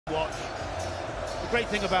Watch. The great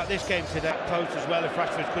thing about this game today, post as well, if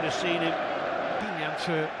Rashford could have seen him.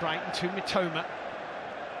 To Brighton to Mitoma.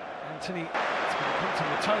 Anthony, it's going to come to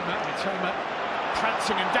Mitoma. Mitoma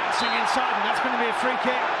prancing and dancing inside, and that's going to be a free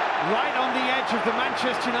kick right on the edge of the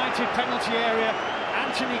Manchester United penalty area.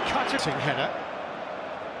 Anthony cutting header.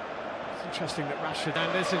 It's interesting that Rashford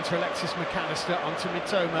Anders into Alexis McAllister onto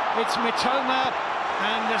Mitoma. It's Mitoma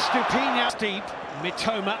and the Stupinha deep.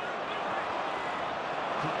 Mitoma.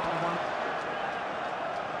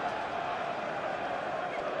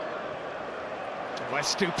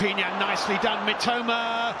 West Stupinha, nicely done.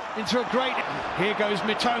 Mitoma into a great... Here goes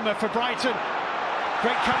Mitoma for Brighton.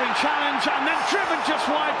 Great covering challenge, and then driven just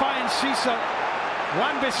wide by Enciso.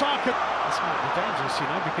 Wan-Bissaka. This might be dangerous, you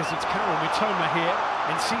know, because it's Carol Mitoma here.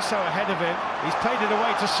 Enciso ahead of him. He's played it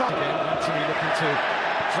away to Son. Again, Anthony looking to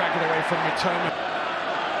drag it away from Mitoma.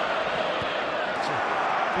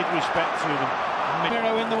 Big respect to them.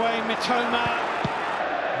 Miro in the way, Mitoma.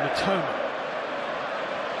 Mitoma.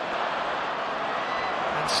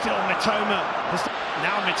 And still Mitoma.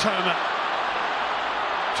 Now Mitoma.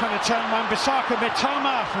 Trying to turn Wan-Bissaka.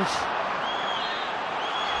 Mitoma.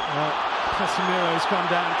 Well, Casemiro's gone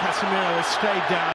down. Casemiro has stayed down.